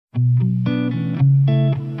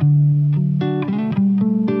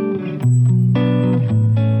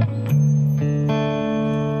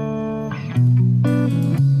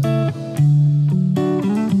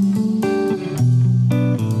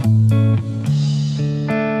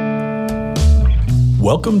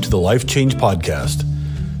Welcome to the Life Change Podcast.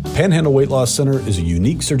 Panhandle Weight Loss Center is a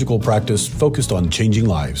unique surgical practice focused on changing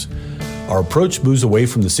lives. Our approach moves away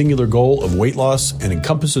from the singular goal of weight loss and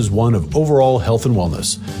encompasses one of overall health and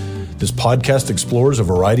wellness. This podcast explores a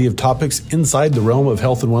variety of topics inside the realm of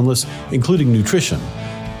health and wellness, including nutrition,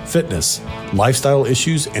 fitness, lifestyle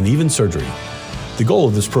issues, and even surgery. The goal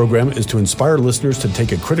of this program is to inspire listeners to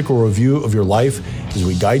take a critical review of your life as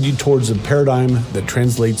we guide you towards a paradigm that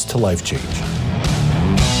translates to life change.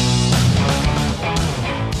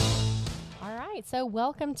 So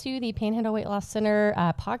welcome to the Panhandle Weight Loss Center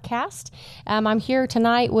podcast. I'm here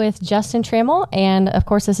tonight with Justin Trammell, and of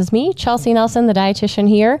course this is me, Chelsey Nelson, the dietitian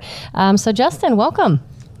here. So Justin, welcome.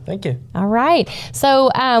 Thank you. All right. So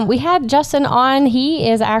we had Justin on. He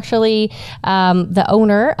is actually the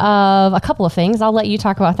owner of a couple of things. I'll let you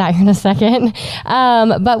talk about that here in a second.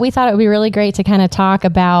 But we thought it would be really great to kind of talk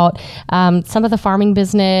about some of the farming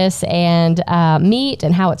business and meat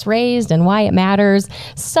and how it's raised and why it matters.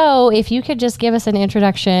 So if you could just give us an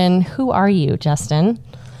introduction, who are you, Justin?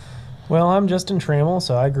 Well, I'm Justin Trammell.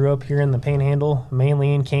 So I grew up here in the Panhandle,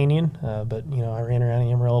 mainly in Canyon, but I ran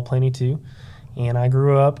around Amarillo plenty too. And I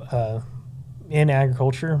grew up in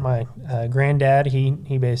agriculture. My granddad,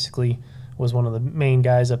 he basically was one of the main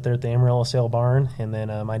guys up there at the Amarillo sale barn. And then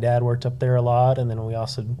my dad worked up there a lot. And then we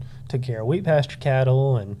also took care of wheat pasture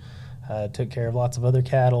cattle and took care of lots of other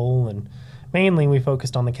cattle. And mainly we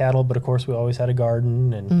focused on the cattle, but of course we always had a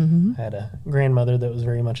garden and had a grandmother that was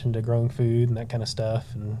very much into growing food and that kind of stuff.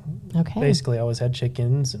 And basically always had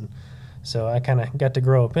chickens. And so I kind of got to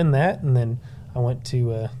grow up in that. And then I went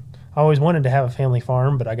to... I always wanted to have a family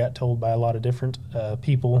farm, but I got told by a lot of different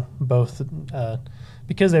people, both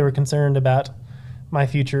because they were concerned about my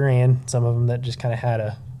future and some of them that just kind of had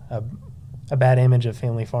a bad image of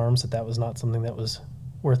family farms, that was not something that was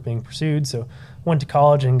worth being pursued. So went to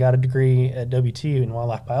college and got a degree at WTU in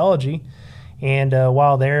wildlife biology. And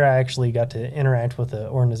while there, I actually got to interact with an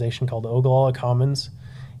organization called the Ogallala Commons.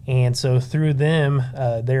 And so through them,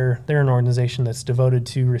 they're an organization that's devoted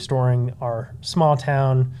to restoring our small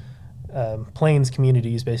town plains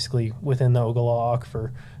communities, basically within the Ogallala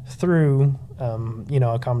Aquifer, through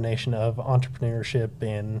a combination of entrepreneurship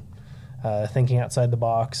and thinking outside the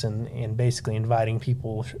box, and basically inviting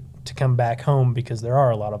people to come back home because there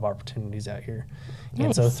are a lot of opportunities out here. Nice.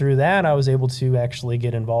 And so through that, I was able to actually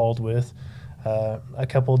get involved with a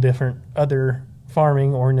couple different other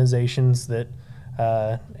farming organizations that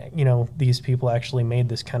these people actually made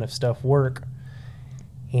this kind of stuff work.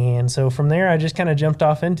 And so from there, I just kind of jumped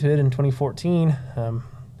off into it in 2014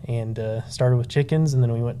 and started with chickens. And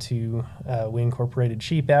then we incorporated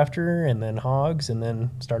sheep after, and then hogs, and then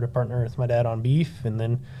started partnering with my dad on beef. And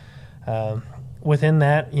then within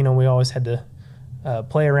that, we always had to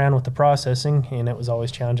play around with the processing, and it was always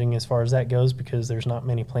challenging as far as that goes because there's not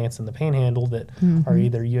many plants in the Panhandle that are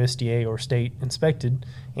either USDA or state inspected,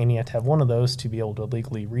 and you have to have one of those to be able to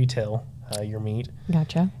legally retail your meat.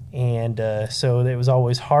 Gotcha. And so it was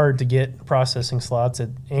always hard to get processing slots,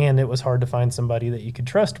 and it was hard to find somebody that you could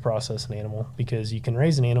trust to process an animal, because you can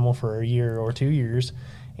raise an animal for a year or 2 years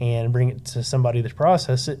and bring it to somebody to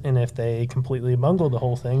process it, and if they completely bungle the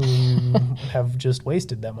whole thing, you have just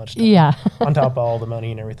wasted that much time on top of all the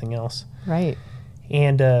money and everything else. Right.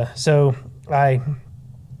 And so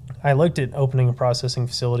I looked at opening a processing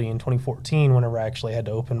facility in 2014 whenever I actually had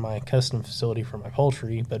to open my custom facility for my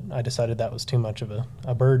poultry, but I decided that was too much of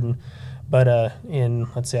a burden. But I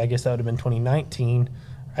guess that would have been 2019,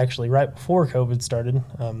 actually right before COVID started,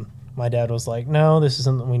 my dad was like, no, this is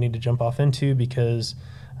something we need to jump off into because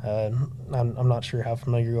I'm not sure how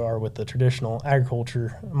familiar you are with the traditional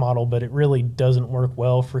agriculture model, but it really doesn't work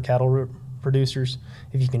well for cattle producers.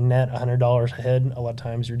 If you can net $100 a head, a lot of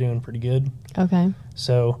times you're doing pretty good. Okay.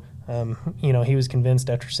 So, he was convinced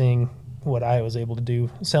after seeing what I was able to do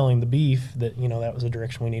selling the beef that, that was a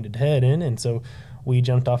direction we needed to head in. And so we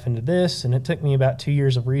jumped off into this, and it took me about 2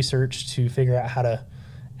 years of research to figure out how to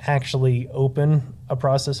actually open a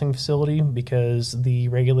processing facility because the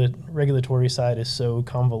regulatory side is so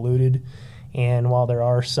convoluted. And while there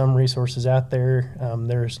are some resources out there,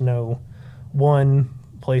 there's no one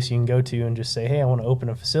place you can go to and just say, hey, I want to open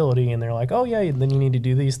a facility, and they're like, oh yeah, then you need to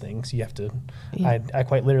do these things. You have to I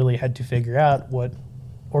quite literally had to figure out what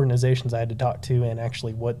organizations I had to talk to and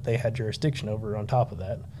actually what they had jurisdiction over on top of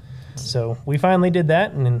that. So we finally did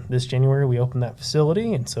that, and in this January we opened that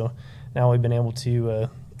facility, and so now we've been able to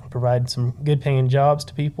provide some good paying jobs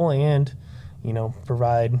to people, and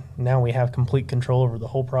now we have complete control over the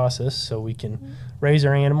whole process, so we can raise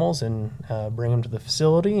our animals and bring them to the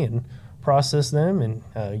facility and process them. And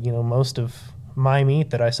most of my meat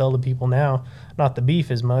that I sell to people now, not the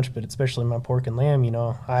beef as much, but especially my pork and lamb,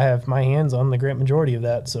 I have my hands on the great majority of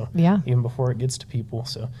that. So even before it gets to people.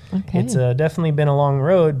 So it's definitely been a long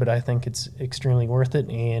road, but I think it's extremely worth it.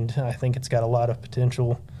 And I think it's got a lot of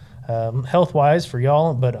potential health-wise for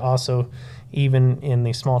y'all, but also even in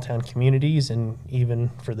the small town communities and even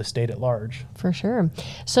for the state at large. For sure.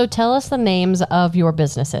 So tell us the names of your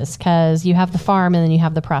businesses, because you have the farm and then you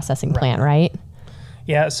have the processing plant, right?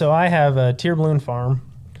 Yeah, so I have a Bluen farm,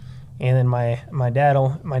 and then my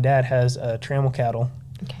dad has Trammell cattle.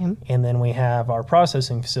 Okay. And then we have our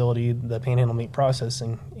processing facility, the Panhandle Meat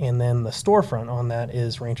Processing, and then the storefront on that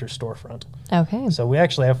is Rancher Storefront. Okay. So we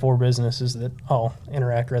actually have 4 businesses that all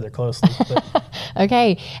interact rather closely. But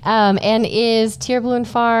okay. And is Bluen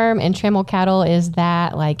Farm and Trammell Cattle, is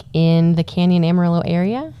that like in the Canyon Amarillo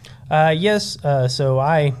area? Yes. So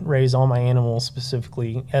I raise all my animals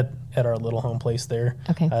specifically at our little home place there.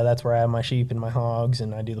 Okay. That's where I have my sheep and my hogs,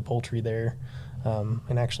 and I do the poultry there.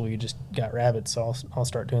 And actually, we just got rabbits, so I'll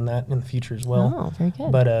start doing that in the future as well. Oh, very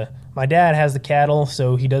good. But my dad has the cattle,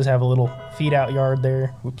 so he does have a little feed-out yard there.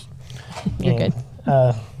 Whoops. You're good.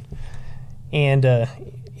 And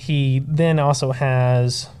he then also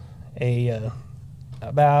has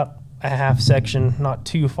about a half section, not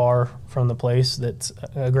too far from the place, that's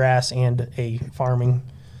a grass and a farming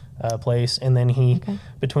place. And then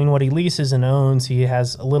between what he leases and owns, he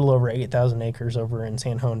has a little over 8,000 acres over in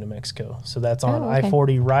San Juan, New Mexico. So that's on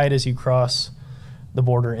I-40 right as you cross the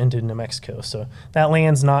border into New Mexico. So that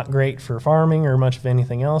land's not great for farming or much of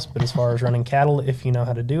anything else, but as far as running cattle, if you know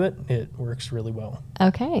how to do it, it works really well.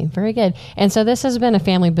 Okay, very good. And so this has been a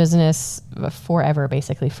family business forever,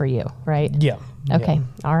 basically, for you, right? Yeah. Okay,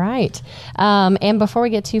 all right. And before we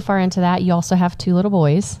get too far into that, you also have 2 little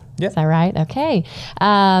boys. Yep. Is that right? Okay.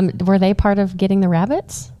 Were they part of getting the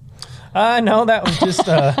rabbits? No, that was just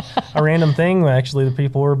a random thing. Actually, the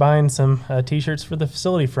people were buying some T-shirts for the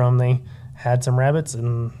facility from. They had some rabbits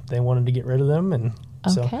and they wanted to get rid of them. And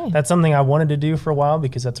so that's something I wanted to do for a while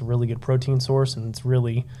because that's a really good protein source and it's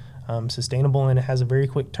really sustainable and it has a very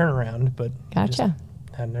quick turnaround. But gotcha.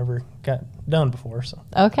 had never got done before. So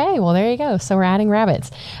okay, well there you go. So we're adding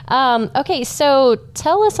rabbits. Okay, so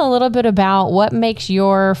tell us a little bit about what makes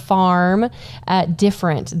your farm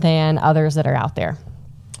different than others that are out there.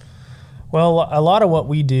 Well, a lot of what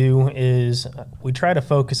we do is we try to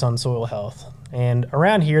focus on soil health. And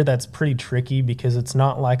around here, that's pretty tricky because it's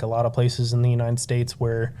not like a lot of places in the United States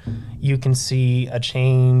where you can see a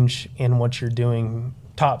change in what you're doing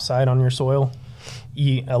topside on your soil.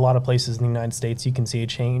 A lot of places in the United States, you can see a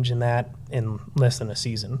change in that in less than a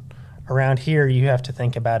season. Around here, you have to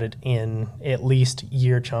think about it in at least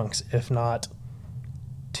year chunks, if not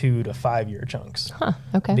 2 to 5 year chunks. Huh,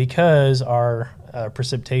 okay. Because our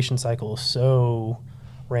precipitation cycle is so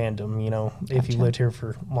random, if you lived here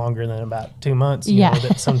for longer than about 2 months, you know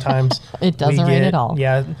that sometimes it doesn't rain at all.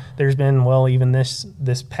 Yeah, there's been, even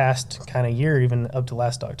this past kind of year, even up to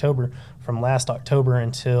last October, from last October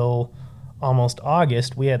until almost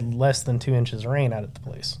August, we had less than 2 inches of rain out at the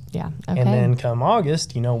place. Yeah. Okay. And then come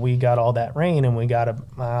August, we got all that rain and we got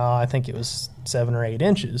I think it was 7 or 8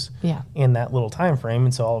 inches in that little time frame.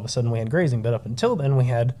 And so all of a sudden we had grazing, but up until then we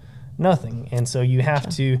had nothing. And so you have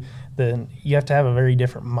to have a very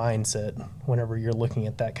different mindset whenever you're looking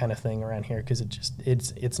at that kind of thing around here, because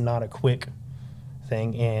it's not a quick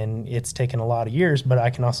thing and it's taken a lot of years, but I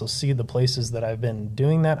can also see the places that I've been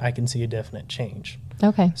doing that, I can see a definite change.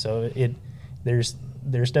 Okay. So there's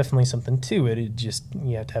definitely something to it. It just,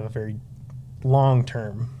 you have to have a very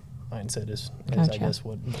long-term mindset is I guess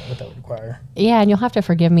what that would require. Yeah, and you'll have to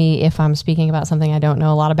forgive me if I'm speaking about something I don't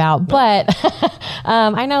know a lot about, but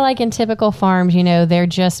I know like in typical farms, they're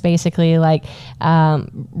just basically like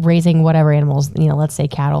raising whatever animals, let's say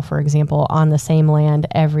cattle, for example, on the same land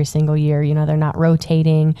every single year. They're not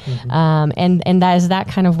rotating. Mm-hmm. And that is that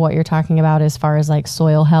kind of what you're talking about as far as like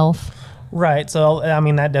soil health? Right. So,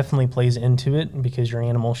 that definitely plays into it because your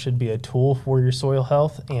animal should be a tool for your soil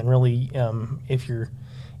health. And really, if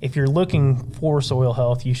you're looking for soil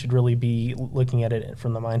health, you should really be looking at it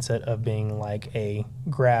from the mindset of being like a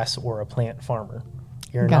grass or a plant farmer.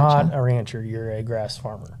 You're not a rancher, you're a grass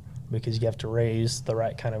farmer because you have to raise the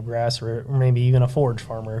right kind of grass or maybe even a forage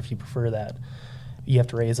farmer if you prefer that. You have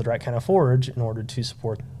to raise the right kind of forage in order to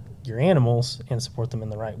support your animals and support them in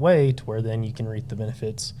the right way to where then you can reap the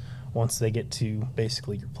benefits once they get to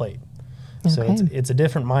basically your plate. Okay. So it's a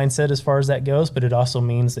different mindset as far as that goes, but it also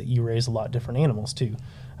means that you raise a lot different animals too.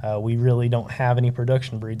 We really don't have any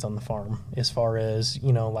production breeds on the farm as far as,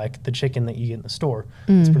 like the chicken that you get in the store.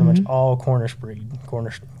 Mm-hmm. It's pretty much all Cornish breed,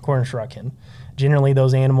 Cornish Rock hen. Generally,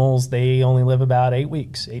 those animals, they only live about 8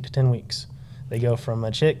 to 10 weeks. They go from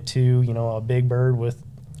a chick to, you know, a big bird with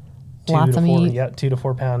Lots of meat. 2 to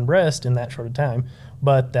 4 pound breast in that short of time.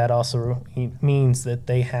 But that also means that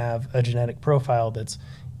they have a genetic profile that's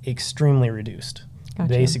extremely reduced. Gotcha.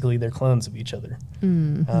 Basically, they're clones of each other.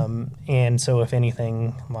 And so if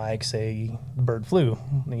anything, like, say, bird flu,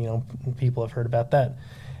 you know, people have heard about that.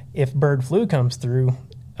 If bird flu comes through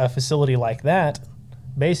a facility like that,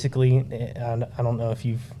 basically, I don't know if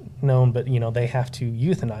you've known, but, you know, they have to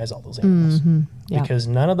euthanize all those animals. Yeah. Because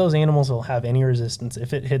none of those animals will have any resistance.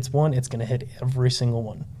 If it hits one, it's going to hit every single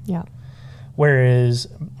one. Yeah. Whereas,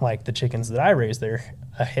 like the chickens that I raise, they're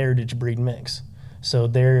a heritage breed mix. So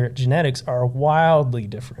their genetics are wildly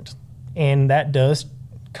different. And that does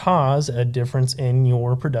cause a difference in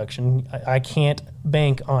your production. I can't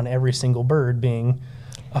bank on every single bird being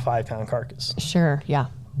a 5 pound carcass. Sure. Yeah.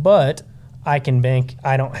 But I can bank,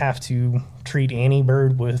 I don't have to treat any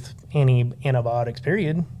bird with any antibiotics,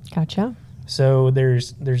 period. Gotcha. So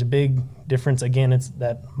there's a big difference. Again, it's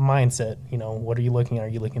that mindset. You know, what are you looking at? Are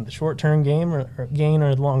you looking at the short-term gain or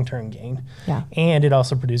the long-term gain? Yeah. And it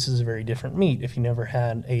also produces a very different meat. If you never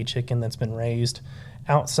had a chicken that's been raised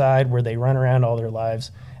outside where they run around all their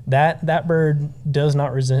lives, that bird does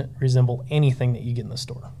not resemble anything that you get in the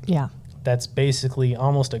store. Yeah. That's basically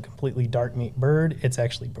almost a completely dark meat bird. It's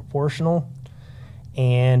actually proportional,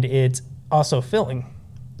 and it's also filling.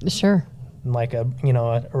 Sure. Like a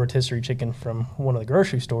rotisserie chicken from one of the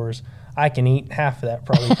grocery stores, I can eat half of that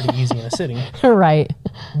probably pretty easy in a sitting. Right.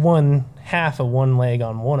 One half of one leg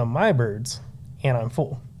on one of my birds, and I'm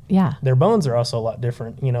full. Yeah. Their bones are also a lot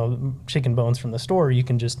different. You know, chicken bones from the store, you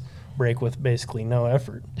can just break with basically no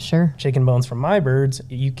effort. Sure. Chicken bones from my birds,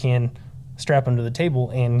 you can strap them to the table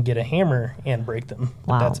and get a hammer and break them.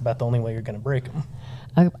 But Wow. that's about the only way you're going to break them.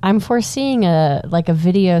 I'm foreseeing a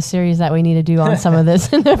video series that we need to do on some of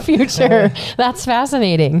this in the future. That's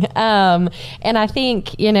fascinating. And I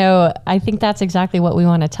think, I think that's exactly what we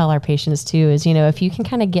want to tell our patients too, is, if you can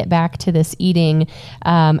kind of get back to this eating,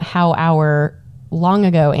 how our long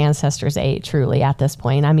ago ancestors ate truly at this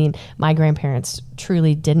point. I mean, my grandparents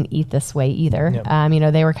truly didn't eat this way either.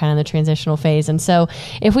 Yep. They were kind of in the transitional phase. And so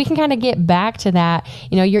if we can kind of get back to that,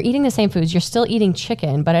 you're eating the same foods, you're still eating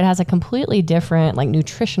chicken, but it has a completely different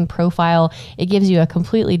nutrition profile. It gives you a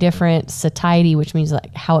completely different satiety, which means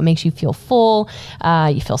how it makes you feel full,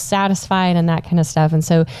 you feel satisfied and that kind of stuff. And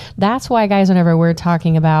so that's why, guys, whenever we're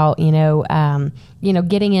talking about,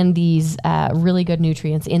 getting in these really good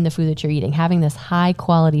nutrients in the food that you're eating, having this high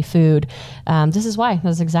quality food. This is why.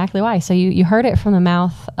 That's exactly why. So you heard it from the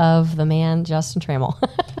mouth of the man, Justin Trammell.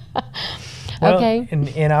 Well, okay.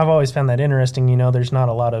 And I've always found that interesting. There's not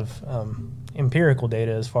a lot of empirical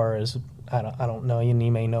data as far as, I don't know, and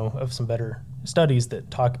you may know of some better studies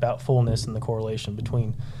that talk about fullness and the correlation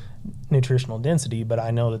between nutritional density, but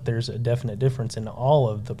I know that there's a definite difference in all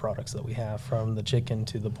of the products that we have, from the chicken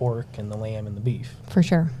to the pork and the lamb and the beef. For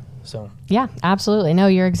sure. So yeah, absolutely. No,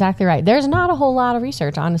 you're exactly right. There's not a whole lot of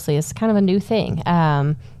research, honestly. It's kind of a new thing.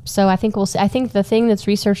 So I think we'll see. I think the thing that's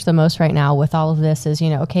researched the most right now with all of this is,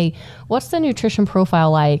 okay, what's the nutrition profile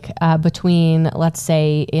like between, let's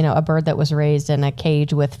say, a bird that was raised in a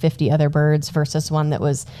cage with 50 other birds versus one that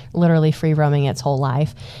was literally free roaming its whole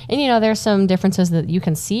life. And, there's some differences that you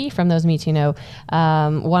can see from those meats.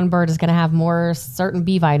 One bird is going to have more certain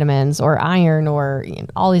B vitamins or iron or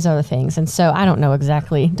all these other things. And so I don't know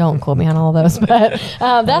exactly. Don't quote me on all those, but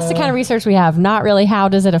that's the kind of research we have. Not really how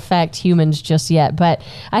does it affect humans just yet, but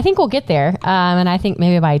I think we'll get there. And I think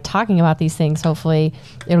maybe by talking about these things, hopefully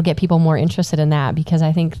it'll get people more interested in that, because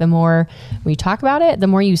I think the more we talk about it, the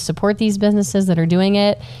more you support these businesses that are doing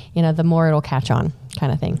it, the more it'll catch on,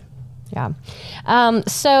 kind of thing. Yeah.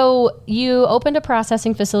 So you opened a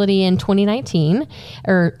processing facility in 2019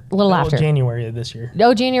 or a little after? January of this year.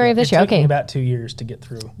 Oh, January of this year. It took Okay. me about 2 years to get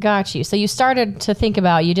through. Got you. So you started to think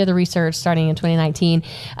about, you did the research starting in 2019.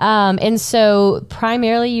 And so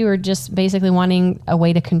primarily you were just basically wanting a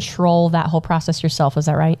way to control that whole process yourself. Is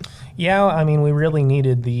that right? Yeah. I mean, we really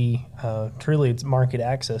needed truly it's market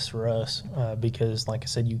access for us because, like I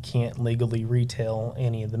said, you can't legally retail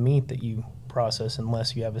any of the meat that you process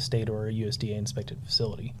unless you have a state or a USDA inspected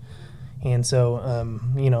facility. And so,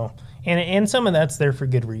 and some of that's there for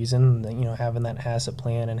good reason, having that HACCP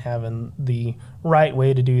plan and having the right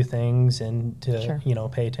way to do things and to, Sure.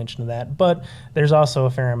 Pay attention to that. But there's also a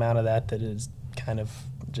fair amount of that is kind of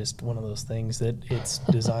just one of those things that it's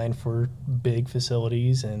designed for big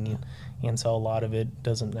facilities, and so a lot of it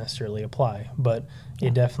doesn't necessarily apply. But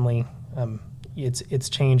it definitely, it's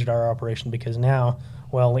changed our operation, because now,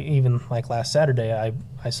 well, even like last Saturday,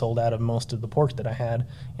 I sold out of most of the pork that I had.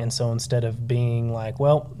 And so instead of being like,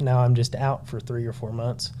 well, now I'm just out for 3 or 4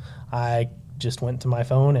 months, I just went to my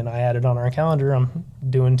phone and I added on our calendar, I'm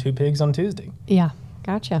doing 2 pigs on Tuesday. Yeah,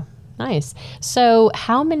 gotcha. Nice. So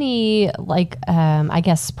how many, I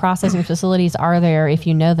guess, processing facilities are there, if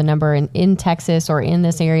you know the number, in Texas or in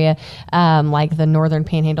this area, like the northern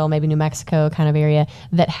panhandle, maybe New Mexico kind of area,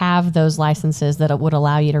 that have those licenses that would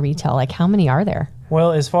allow you to retail? Like, how many are there?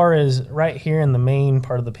 Well, as far as right here in the main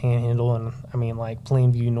part of the panhandle, and I mean like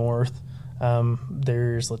Plainview North,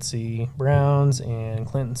 there's, let's see, Browns and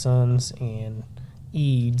Clinton Sons and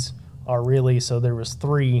Eads are really, so there was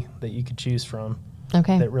 3 that you could choose from.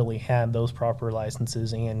 Okay. That really had those proper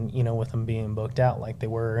licenses, and, you know, with them being booked out like they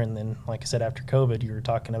were. And then, like I said, after COVID, you were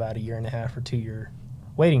talking about a 1.5 or 2 year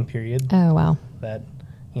waiting period. Oh, wow. That,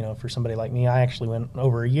 you know, for somebody like me, I actually went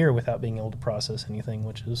over a year without being able to process anything,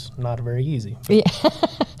 which is not very easy. Yeah.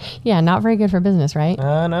 Yeah, not very good for business, right?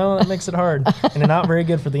 No, that makes it hard. And not very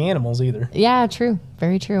good for the animals either. Yeah, true.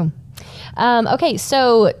 Very true. Okay,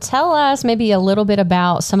 so tell us maybe a little bit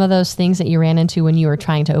about some of those things that you ran into when you were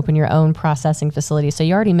trying to open your own processing facility. So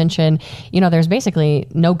you already mentioned, you know, there's basically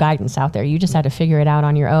no guidance out there. You just had to figure it out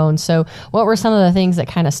on your own. So what were some of the things that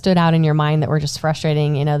kind of stood out in your mind that were just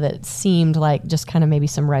frustrating, you know, that seemed like just kind of maybe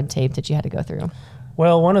some red tape that you had to go through?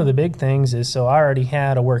 Well, one of the big things is, so I already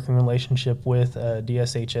had a working relationship with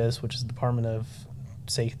DSHS, which is the Department of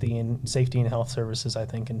Safety and Health Services, I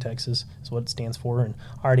think, in Texas is what it stands for. And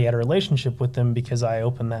I already had a relationship with them because I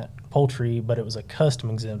opened that poultry, but it was a custom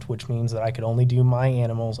exempt, which means that I could only do my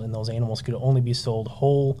animals, and those animals could only be sold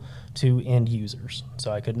whole to end users.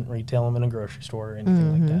 So I couldn't retail them in a grocery store or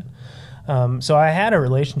anything like that. So I had a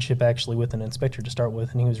relationship actually with an inspector to start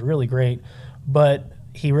with, and he was really great. But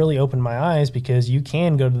he really opened my eyes, because you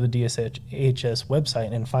can go to the DSHS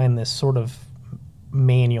website and find this sort of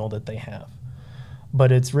manual that they have.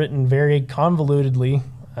 But it's written very convolutedly.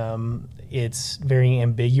 It's very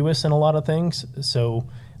ambiguous in a lot of things. So,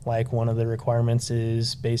 like, one of the requirements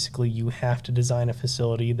is basically you have to design a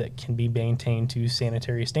facility that can be maintained to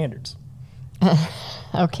sanitary standards.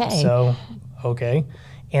 Okay. So, okay.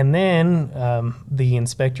 And then the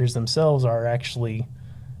inspectors themselves are actually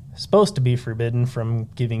supposed to be forbidden from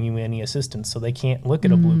giving you any assistance. So they can't look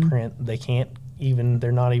at a blueprint. They can't even,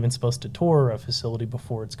 they're not even supposed to tour a facility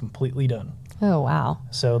before it's completely done. Oh, wow.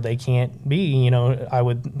 So they can't be, you know, I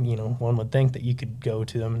would, you know, one would think that you could go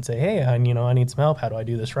to them and say, hey, I need some help. How do I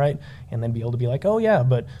do this right? And then be able to be like, oh, yeah.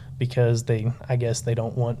 But because I guess they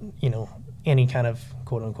don't want, you know, any kind of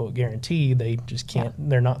quote unquote guarantee, they just can't,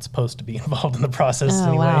 they're not supposed to be involved in the process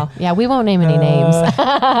anyway. Wow. Yeah, we won't name any names.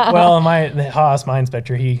 Well, Haas, my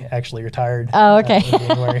inspector, he actually retired. Oh, okay. In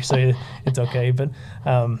January, so it's okay.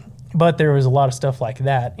 But there was a lot of stuff like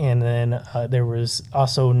that. And then there was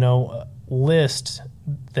also no list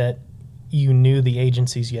that you knew the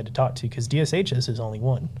agencies you had to talk to, because DSHS is only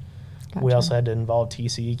one. Gotcha. We also had to involve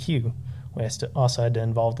TCEQ. We also had to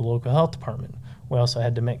involve the local health department. We also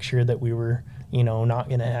had to make sure that we were, you know, not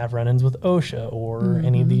going to have run-ins with OSHA or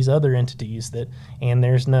any of these other entities and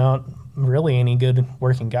there's not really any good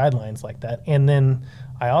working guidelines like that. And then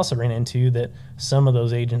I also ran into that some of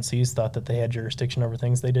those agencies thought that they had jurisdiction over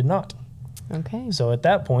things they did not. Okay. So at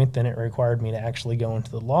that point, then it required me to actually go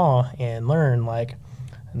into the law and learn like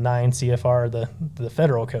 9 CFR, the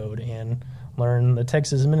federal code, and learn the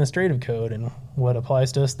Texas administrative code and what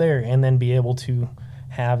applies to us there, and then be able to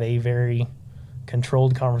have a very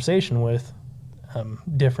controlled conversation with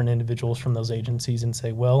different individuals from those agencies and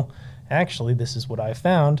say, well, actually, this is what I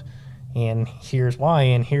found, and here's why,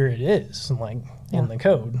 and here it is, like in the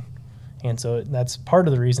code. And so that's part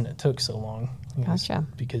of the reason it took so long. Gotcha.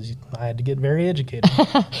 Because I had to get very educated.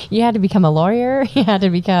 You had to become a lawyer. You had to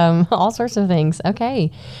become all sorts of things. Okay.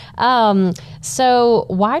 So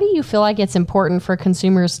why do you feel like it's important for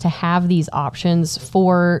consumers to have these options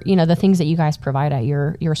for, you know, the things that you guys provide at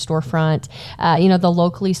your storefront, you know, the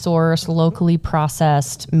locally sourced, locally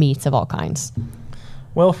processed meats of all kinds?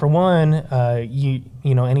 Well, for one,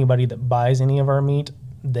 you know, anybody that buys any of our meat,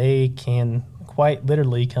 they can quite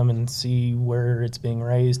literally come and see where it's being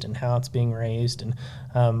raised and how it's being raised.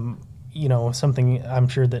 And, you know, something I'm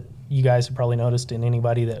sure that you guys have probably noticed in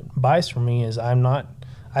anybody that buys from me is I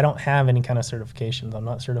don't have any kind of certifications. I'm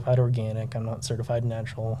not certified organic. I'm not certified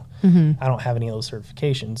natural. I don't have any of those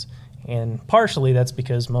certifications. And partially that's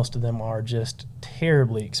because most of them are just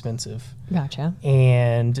terribly expensive. Gotcha.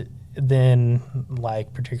 And then,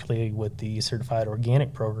 like, particularly with the certified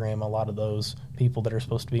organic program, a lot of those people that are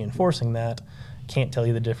supposed to be enforcing that can't tell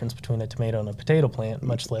you the difference between a tomato and a potato plant,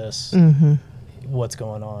 much less what's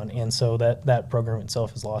going on. And so that program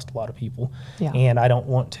itself has lost a lot of people. Yeah. And I don't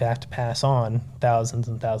want to have to pass on thousands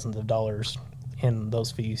and thousands of dollars in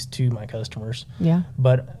those fees to my customers. Yeah.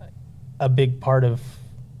 But a big part of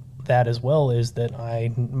that as well is that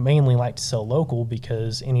I mainly like to sell local,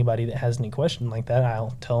 because anybody that has any question like that,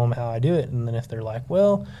 I'll tell them how I do it. And then if they're like,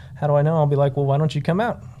 well, how do I know? I'll be like, well, why don't you come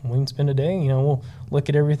out? We can spend a day, we'll look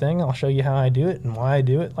at everything. I'll show you how I do it and why I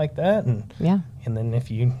do it like that. And and then if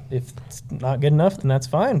it's not good enough, then that's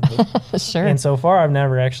fine. But, Sure. And so far, I've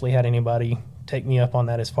never actually had anybody take me up on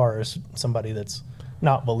that as far as somebody that's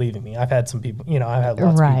not believing me. I've had some people, I've had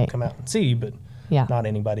lots of people come out and see, but not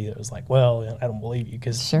anybody that was like, well, I don't believe you.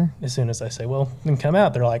 Because as soon as I say, well, then come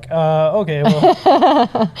out, they're like, okay,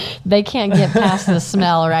 well. They can't get past the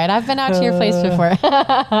smell, right? I've been out to your place before.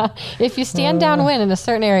 If you stand downwind in a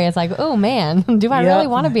certain area, it's like, oh, man, do I really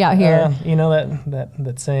want to be out here?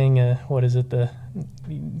 That saying, what is it,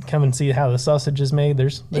 come and see how the sausage is made.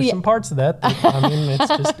 There's some parts of that it's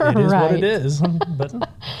just, it is what it is. But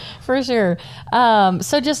for sure.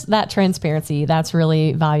 So just that transparency, that's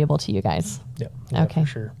really valuable to you guys. Yeah, okay. For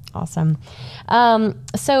sure. Awesome.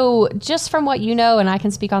 So just from what you know, and I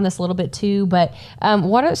can speak on this a little bit too, but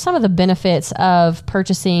what are some of the benefits of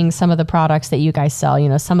purchasing some of the products that you guys sell?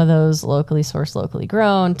 Some of those locally sourced, locally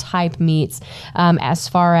grown type meats, as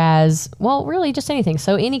far as, well, really just anything.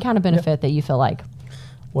 So any kind of benefit that you feel like.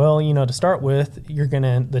 Well, to start with,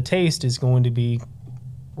 the taste is going to be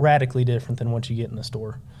radically different than what you get in the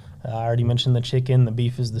store. I already mentioned the chicken. The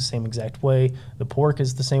beef is the same exact way. The pork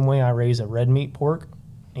is the same way. I raise a red meat pork.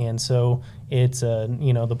 And so it's,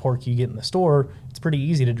 the pork you get in the store, it's pretty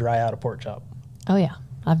easy to dry out a pork chop. Oh, yeah.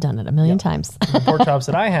 I've done it a million times. The pork chops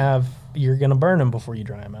that I have, you're going to burn them before you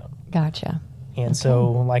dry them out. Gotcha. And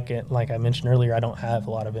so, like I mentioned earlier, I don't have a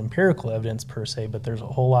lot of empirical evidence per se, but there's a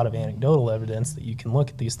whole lot of anecdotal evidence that you can look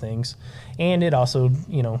at these things. And it also,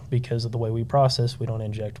 because of the way we process, we don't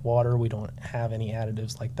inject water, we don't have any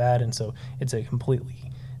additives like that. And so it's a completely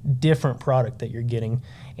different product that you're getting.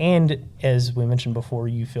 And as we mentioned before,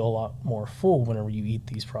 you feel a lot more full whenever you eat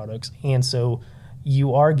these products. And so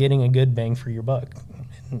you are getting a good bang for your buck.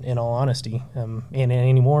 In all honesty, and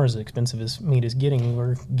anymore as expensive as meat is getting,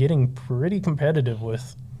 we're getting pretty competitive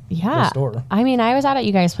with the store. I mean, I was out at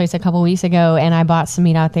you guys' place a couple weeks ago, and I bought some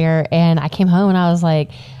meat out there, and I came home and I was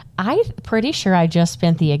like, I'm pretty sure I just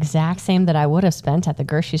spent the exact same that I would have spent at the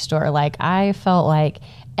grocery store. Like, I felt like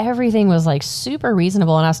everything was like super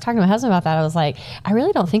reasonable. And I was talking to my husband about that. I was like, I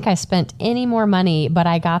really don't think I spent any more money, but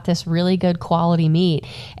I got this really good quality meat.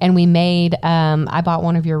 And we made, I bought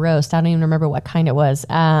one of your roasts. I don't even remember what kind it was.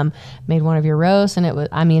 Made one of your roasts, and it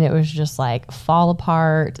was just like fall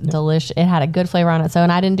apart, delicious. It had a good flavor on it. So,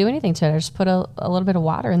 and I didn't do anything to it. I just put a little bit of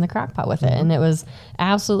water in the crock pot with it, and it was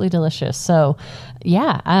absolutely delicious. So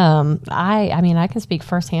yeah, I can speak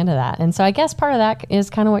firsthand to that. And so I guess part of that is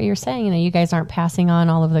kind of what you're saying. You guys aren't passing on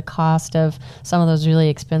all of the cost of some of those really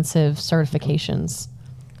expensive certifications.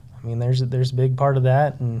 I mean, there's a big part of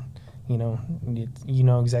that, and you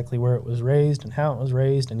know exactly where it was raised and how it was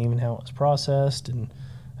raised, and even how it was processed, and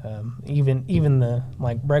even the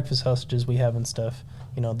like breakfast sausages we have and stuff.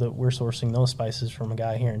 That we're sourcing those spices from a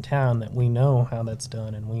guy here in town that we know how that's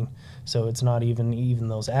done, and so it's not even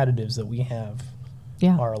those additives that we have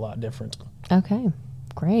are a lot different. Okay.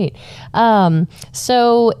 Great.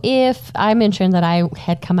 So if I mentioned that I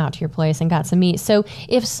had come out to your place and got some meat, so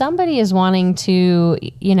if somebody is wanting to,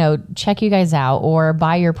 check you guys out or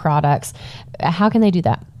buy your products, how can they do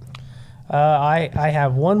that? I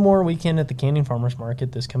have one more weekend at the Canyon Farmers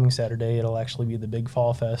Market this coming Saturday. It'll actually be the big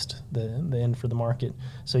fall fest, the end for the market.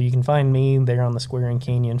 So you can find me there on the square in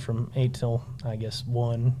Canyon from 8 till, I guess,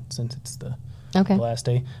 1, since it's the last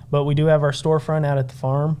day. But we do have our storefront out at the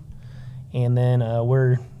farm. And then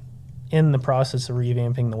we're in the process of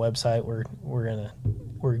revamping the website.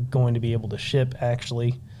 We're going to be able to ship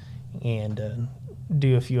actually, and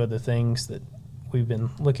do a few other things that we've been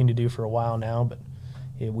looking to do for a while now. But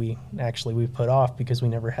we put off because we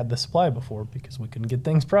never had the supply before because we couldn't get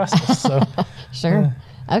things processed. So sure.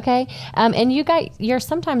 Okay. And you're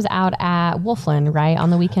sometimes out at Wolfland, right,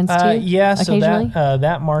 on the weekends too? Yeah. So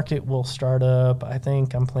that market will start up. I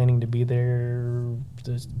think I'm planning to be there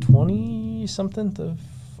the 20-something of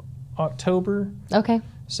October. Okay.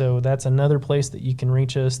 So that's another place that you can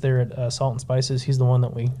reach us there at Salt and Spices. He's the one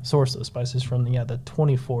that we source those spices from. The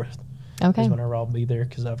 24th. Okay. Is whenever I'll be there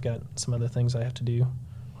because I've got some other things I have to do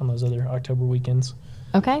on those other October weekends.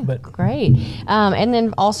 Okay, But great. And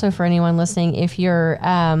then also for anyone listening, if you're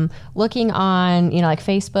looking on, like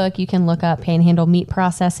Facebook, you can look up Panhandle Meat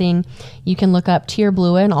Processing. You can look up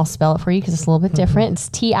Bluen. I'll spell it for you because it's a little bit different. It's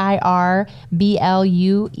TIRBLUEN.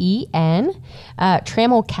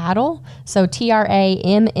 Trammell Cattle. So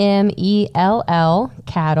TRAMMELL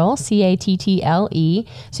Cattle, CATTLE.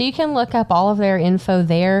 So you can look up all of their info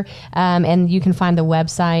there, and you can find the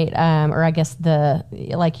website, or I guess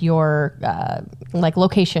your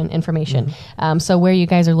location information. So where you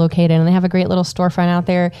guys are located, and they have a great little storefront out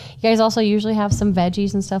there. You guys also usually have some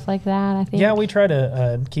veggies and stuff like that, I think. Yeah, we try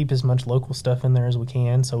to keep as much local stuff in there as we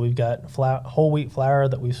can. So we've got whole wheat flour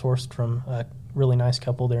that we sourced from a really nice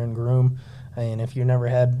couple there in Groom. And if you've never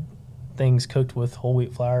had things cooked with whole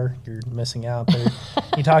wheat flour, you're missing out there.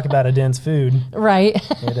 You talk about a dense food. Right.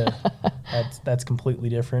 That's completely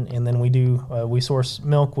different. And then we source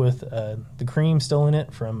milk with the cream still in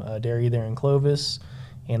it from a dairy there in Clovis.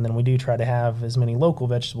 And then we do try to have as many local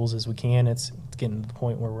vegetables as we can. It's getting to the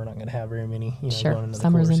point where we're not going to have very many, sure. Going into the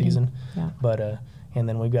Summer's cooler season. Yeah. But and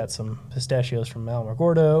then we've got some pistachios from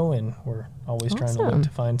Alamogordo, and we're always trying to look to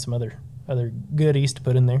find some other goodies to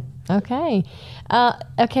put in there. Okay.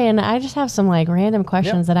 And I just have some random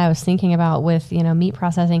questions that I was thinking about with, meat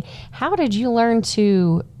processing. How did you learn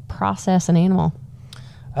to process an animal?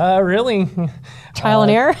 Really? Trial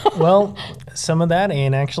and error? Well, some of that,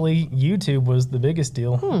 and actually YouTube was the biggest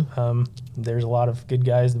deal. There's a lot of good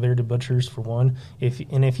guys, the bearded butchers for one. If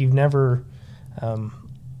you've never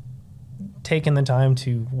taken the time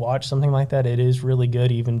to watch something like that, it is really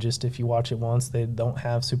good. Even just if you watch it once, they don't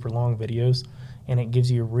have super long videos, and it gives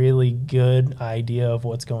you a really good idea of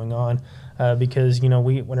what's going on. Because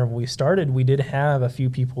whenever we started, we did have a few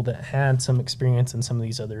people that had some experience in some of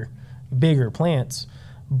these other bigger plants.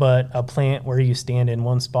 But a plant where you stand in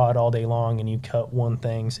one spot all day long and you cut one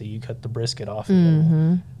thing, so you cut the brisket off,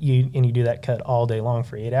 and you do that cut all day long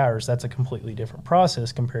for 8 hours. That's a completely different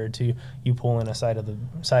process compared to you pulling a side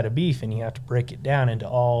of beef and you have to break it down into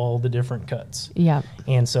all the different cuts. Yeah.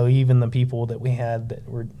 And so even the people that we had that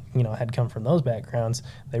were had come from those backgrounds,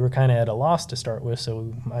 they were kind of at a loss to start with.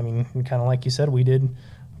 So I mean, kind of like you said, we did.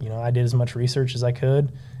 I did as much research as I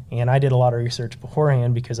could. And I did a lot of research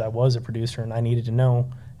beforehand because I was a producer and I needed to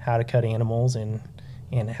know how to cut animals and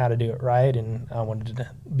how to do it right. And I wanted to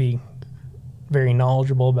be very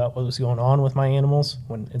knowledgeable about what was going on with my animals,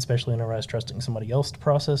 especially whenever I was trusting somebody else to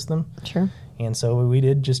process them. Sure. And so we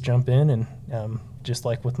did just jump in, and just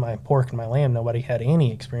like with my pork and my lamb, nobody had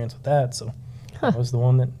any experience with that. So I was the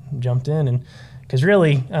one that jumped in. And because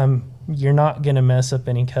really, you're not going to mess up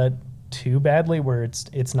any cut too badly where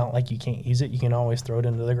it's not like you can't use it. You can always throw it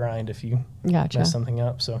into the grind if you mess something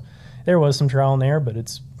up. So there was some trial and error, but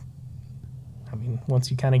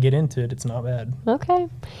once you kind of get into it, it's not bad. Okay.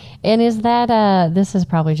 And is that this is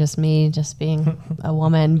probably just me just being a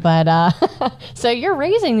woman, but so you're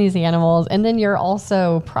raising these animals and then you're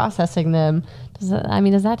also processing them. Is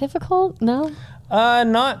that difficult? No?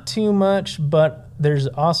 Not too much, but there's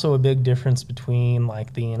also a big difference between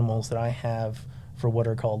the animals that I have for what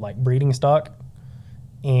are called breeding stock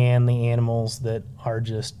and the animals that are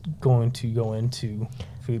just going to go into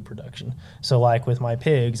food production. So with my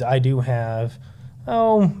pigs, I do have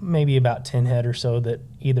maybe about 10 head or so that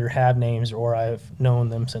either have names or I've known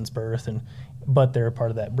them since birth, but they're a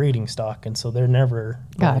part of that breeding stock, and so they're never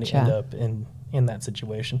going to end up in that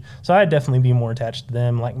situation. So I'd definitely be more attached to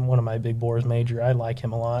them. Like one of my big boars, Major, I like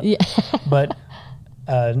him a lot. Yeah. But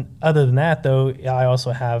other than that, though, I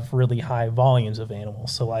also have really high volumes of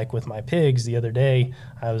animals. So with my pigs the other day,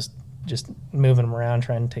 I was just moving them around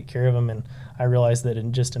trying to take care of them, and I realized that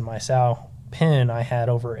in my sow pen, I had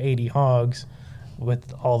over 80 hogs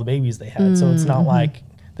with all the babies they had. So it's not like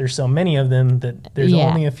there's so many of them that there's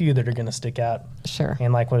only a few that are going to stick out. Sure.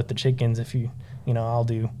 And with the chickens, if I'll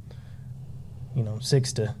do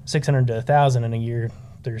 600 to 1,000 in a year.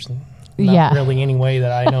 There's not really any way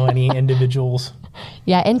that I know any individuals.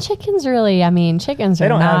 Yeah, and chickens really, chickens they are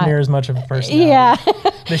don't not... have near as much of a personality. Yeah.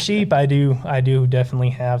 The sheep, I do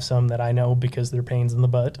definitely have some that I know because they're pains in the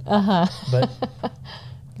butt. But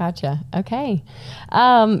gotcha. Okay.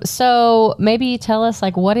 So maybe tell us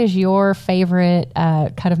what is your favorite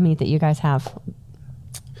cut of meat that you guys have?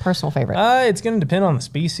 Personal favorite. It's going to depend on the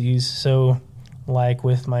species. So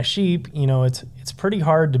with my sheep, it's pretty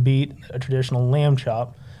hard to beat a traditional lamb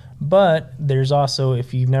chop. But there's also,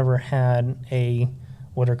 if you've never had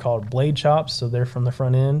what are called blade chops, so they're from the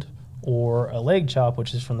front end, or a leg chop,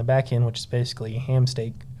 which is from the back end, which is basically a ham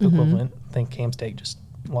steak equivalent. Think ham steak, just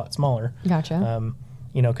a lot smaller. Gotcha.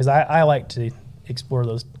 Because I like to explore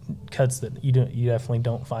those cuts that you definitely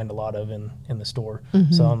don't find a lot of in the store.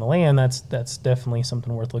 So on the land, that's definitely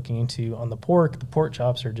something worth looking into. On the pork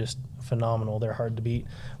chops are just phenomenal. They're hard to beat.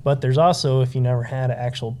 But there's also, if you never had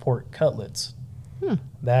actual pork cutlets,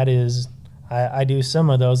 that is, I do some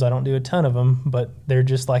of those. I don't do a ton of them, but they're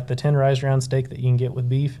just like the tenderized round steak that you can get with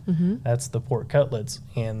beef. That's the pork cutlets,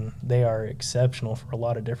 and they are exceptional for a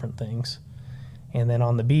lot of different things. And then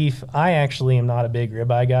on the beef, I actually am not a big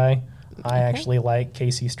ribeye guy. I actually like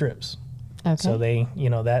KC strips. Okay. So they,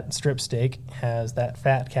 that strip steak has that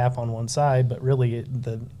fat cap on one side, but really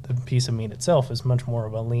the piece of meat itself is much more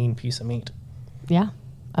of a lean piece of meat. Yeah.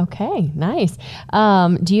 Okay. Nice.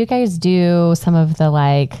 Do you guys do some of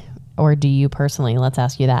the or do you personally, let's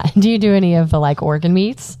ask you that, do you do any of the organ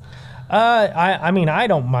meats? I mean, I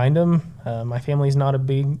don't mind them. My family's not a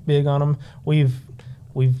big on them.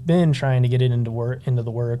 We've been trying to get it into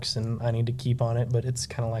the works, and I need to keep on it, but it's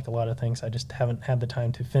kind of like a lot of things. I just haven't had the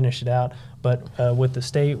time to finish it out. But with the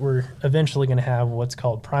state, we're eventually going to have what's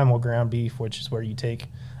called primal ground beef, which is where you take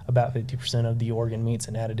about 50% of the organ meats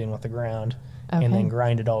and add it in with the ground, and then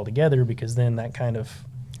grind it all together, because then that kind of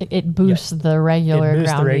it boosts the regular. It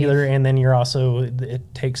boosts ground the regular, beef. And then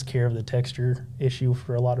it takes care of the texture issue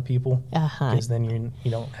for a lot of people, because then you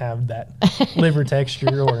don't have that liver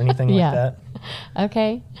texture or anything like that.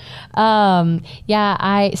 Okay.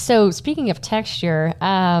 So speaking of texture,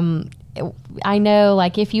 I know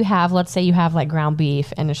if you have, let's say you have ground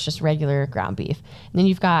beef and it's just regular ground beef, and then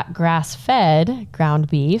you've got grass-fed ground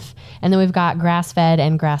beef, and then we've got grass-fed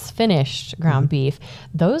and grass-finished ground beef.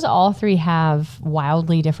 Those all three have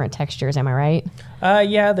wildly different textures. Am I right?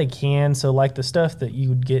 Yeah, they can. So the stuff that you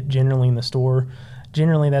would get generally in the store,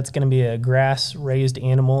 generally that's going to be a grass-raised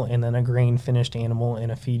animal and then a grain-finished animal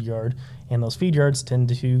in a feed yard. And those feed yards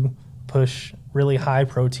tend to push really high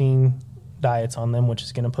protein diets on them, which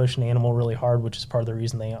is going to push an animal really hard, which is part of the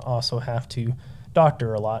reason they also have to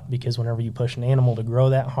doctor a lot, because whenever you push an animal to grow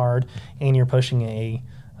that hard and you're pushing a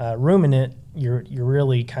ruminant, you're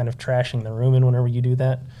really kind of trashing the rumen whenever you do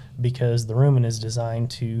that, because the rumen is designed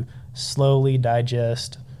to slowly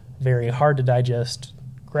digest very hard to digest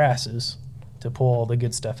grasses to pull all the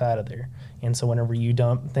good stuff out of there. And so whenever you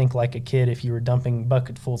think like a kid, if you were dumping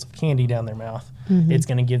bucketfuls of candy down their mouth, it's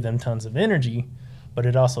going to give them tons of energy, but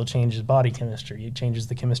it also changes body chemistry. It changes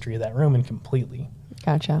the chemistry of that rumen completely.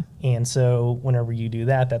 Gotcha. And so whenever you do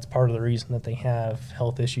that, that's part of the reason that they have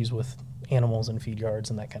health issues with animals and feed yards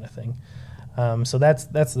and that kind of thing. So that's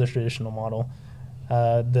the traditional model.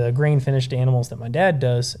 The grain-finished animals that my dad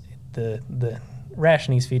does, the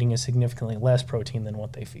ration he's feeding is significantly less protein than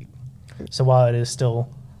what they feed. So while it is still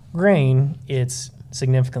grain, it's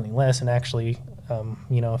significantly less, and actually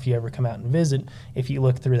if you ever come out and visit, if you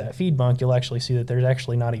look through that feed bunk, you'll actually see that there's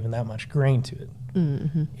actually not even that much grain to it.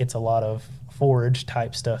 It's a lot of forage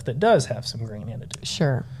type stuff that does have some grain in it.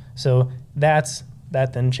 Sure. So that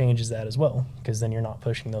then changes that as well, because then you're not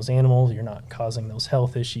pushing those animals, you're not causing those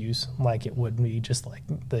health issues like it would be just like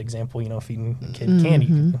the example, feeding a kid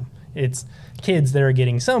candy. It's kids that are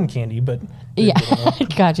getting some candy, but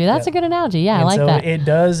got you. That's a good analogy. Yeah, and I like so that. It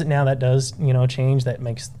does now. That does change. That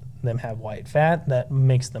makes them have white fat. That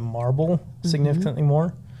makes them marble significantly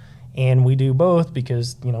more. And we do both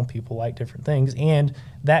because people like different things, and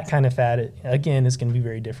that kind of fat again is going to be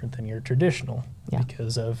very different than your traditional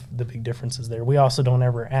because of the big differences there. We also don't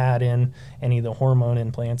ever add in any of the hormone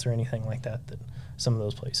implants or anything like that some of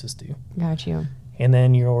those places do. Got you. And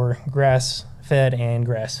then your grass-fed and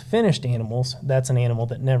grass-finished animals, that's an animal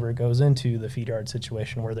that never goes into the feed yard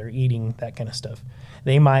situation where they're eating that kind of stuff.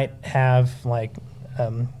 They might have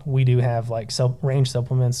we do have range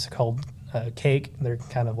supplements called cake. They're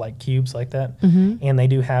kind of like cubes like that. And they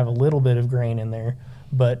do have a little bit of grain in there,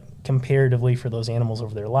 but comparatively for those animals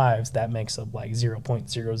over their lives, that makes up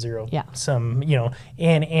 0.00 some,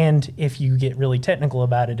 and if you get really technical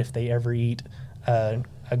about it, if they ever eat a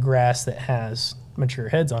grass that has mature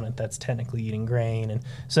heads on it, that's technically eating grain. And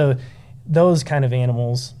so those kind of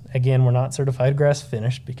animals, again, we're not certified grass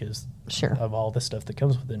finished because of all the stuff that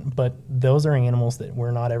comes with it, but those are animals that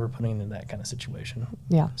we're not ever putting in that kind of situation.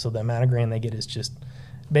 So the amount of grain they get is just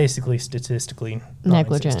basically statistically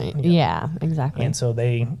negligent. Yeah, exactly. And so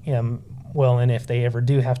they and if they ever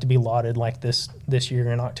do have to be lotted like this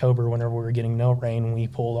year in October, whenever we were getting no rain, we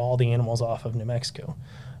pulled all the animals off of New Mexico.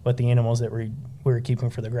 But the animals that were we were keeping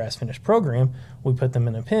for the grass finish program, we put them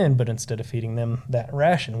in a pen, but instead of feeding them that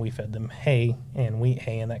ration, we fed them hay and wheat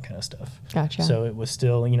hay and that kind of stuff. Gotcha. So it was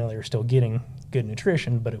still, they were still getting good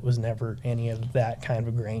nutrition, but it was never any of that kind of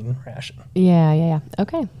a grain ration. Yeah.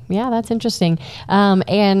 Okay. Yeah, that's interesting.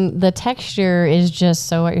 And the texture is just,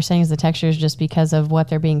 so what you're saying is the texture is just because of what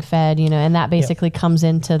they're being fed, and that basically comes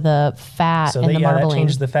into the fat and the marbling. That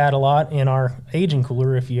changes the fat a lot. In our aging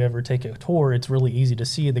cooler, if you ever take a tour, it's really easy to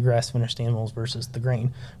see the grass-finished animals versus the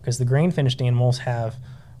grain, because the grain-finished animals have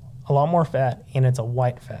a lot more fat, and it's a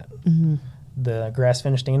white fat. Mm-hmm. The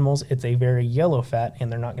grass-finished animals, it's a very yellow fat,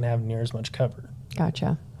 and they're not going to have near as much cover.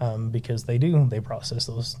 Gotcha. Because they process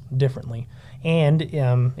those differently. And,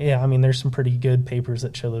 there's some pretty good papers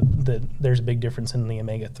that show that there's a big difference in the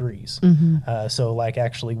omega-3s. Mm-hmm. So, like,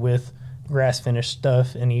 actually with grass-finished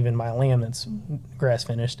stuff, and even my lamb that's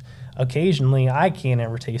grass-finished, occasionally I can't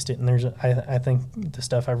ever taste it. And I think the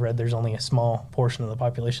stuff I've read, there's only a small portion of the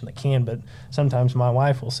population that can, but sometimes my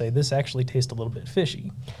wife will say, this actually tastes a little bit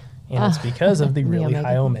fishy. And it's because of the really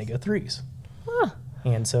high omega-3s.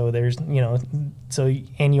 And so there's, and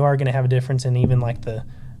you are going to have a difference in even like the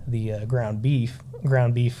ground beef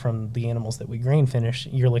from the animals that we grain finish.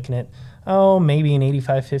 You're looking at, maybe an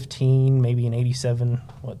 85-15, maybe an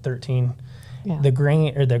 87-13. Yeah. The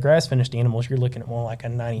grain or the grass finished animals, you're looking at more like a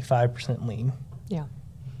 95% lean. Yeah.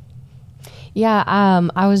 Yeah,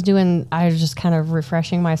 I was just kind of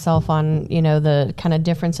refreshing myself on, the kind of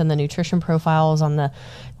difference in the nutrition profiles on the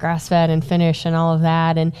grass-fed and finish and all of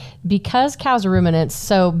that. And because cows are ruminants,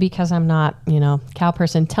 so because I'm not, cow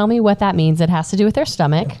person, tell me what that means. It has to do with their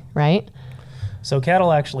stomach, right? So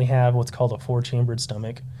cattle actually have what's called a 4-chambered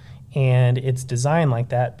stomach, and it's designed like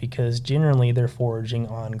that because generally they're foraging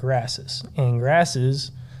on grasses. And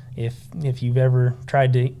grasses, if you've ever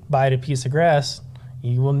tried to bite a piece of grass,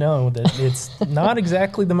 you will know that it's not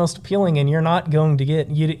exactly the most appealing, and you're not going to get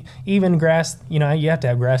even grass. You have to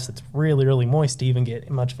have grass that's really, really moist to even get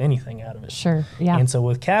much of anything out of it. Sure, yeah. And so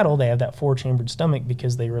with cattle, they have that 4-chambered stomach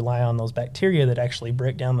because they rely on those bacteria that actually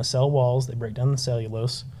break down the cell walls, they break down the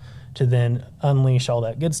cellulose, to then unleash all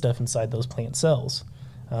that good stuff inside those plant cells.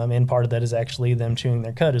 And part of that is actually them chewing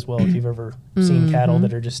their cud as well. If you've ever seen cattle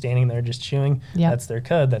that are just standing there just chewing, that's their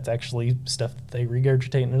cud. That's actually stuff that they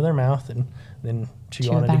regurgitate into their mouth and then chew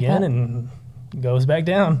on it again and goes back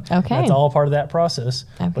down. Okay. That's all part of that process.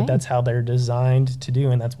 Okay. But that's how they're designed to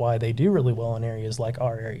do, and that's why they do really well in areas like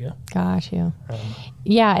our area. Gosh, yeah.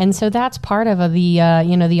 Yeah, and so that's part of the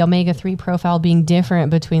the omega-3 profile being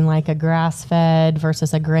different between like a grass-fed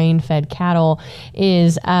versus a grain-fed cattle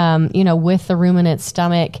is with the ruminant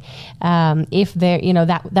stomach, if they're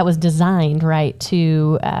that was designed right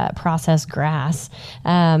to process grass.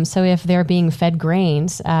 So if they're being fed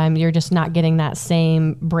grains, you're just not getting that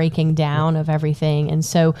same breaking down of everything. And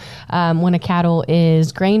so when a cattle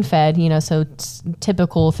is grain-fed, so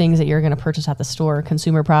typical things that you're going to purchase at the store,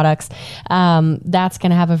 consumer products, that's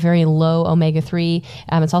going to have a very low omega-3.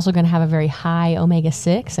 It's also going to have a very high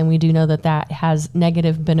omega-6, and we do know that has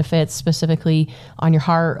negative benefits specifically on your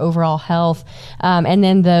heart, overall health. And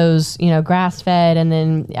then those, grass-fed, and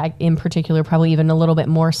then in particular, probably even a little bit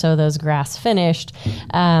more so those grass-finished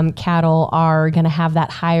cattle are going to have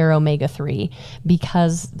that higher omega-3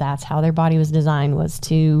 because that's how their body was designed, was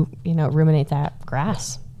to, ruminate that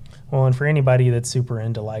grass. Well, and for anybody that's super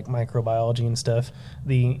into like microbiology and stuff,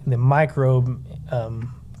 the microbe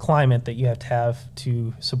climate that you have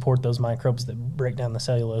to support those microbes that break down the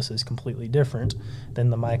cellulose is completely different than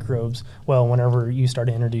the microbes. Well, whenever you start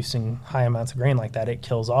introducing high amounts of grain like that, it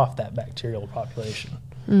kills off that bacterial population.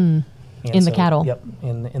 In the cattle. Yep,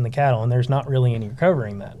 in the cattle, and there's not really any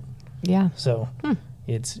recovering that. Yeah. So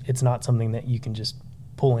it's not something that you can just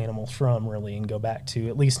pull animals from really and go back to,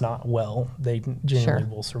 at least not well. They generally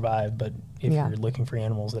will survive, but if you're looking for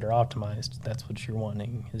animals that are optimized, that's what you're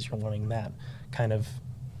wanting, is you're wanting that kind of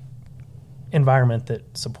environment that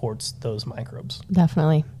supports those microbes.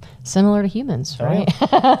 Definitely. Similar to humans, right?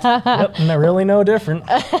 Yep, and they're really no different.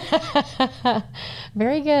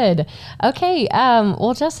 Very good. Okay.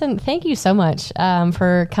 Well, Justin, thank you so much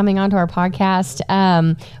for coming on to our podcast.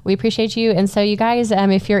 We appreciate you. And so you guys,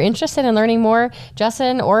 if you're interested in learning more,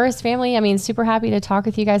 Justin or his family, super happy to talk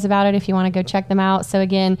with you guys about it if you want to go check them out. So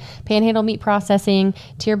again, Panhandle Meat Processing,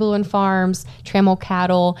 Bluen Farms, Trammell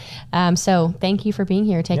Cattle. So thank you for being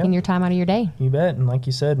here, taking your time out of your day. You bet. And like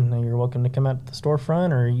you said, you're welcome to come out to the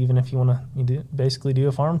storefront, or even if you want to basically do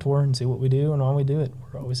a farm tour and see what we do and why we do it.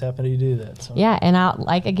 we're always happy to do that. So. Yeah, and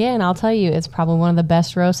I'll tell you, it's probably one of the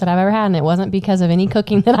best roasts that I've ever had, and it wasn't because of any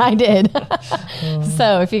cooking that I did.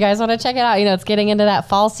 So if you guys want to check it out, it's getting into that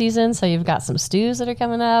fall season, so you've got some stews that are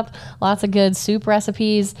coming up, lots of good soup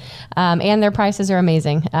recipes, and their prices are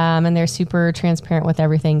amazing, and they're super transparent with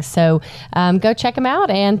everything. So go check them out,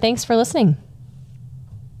 and thanks for listening.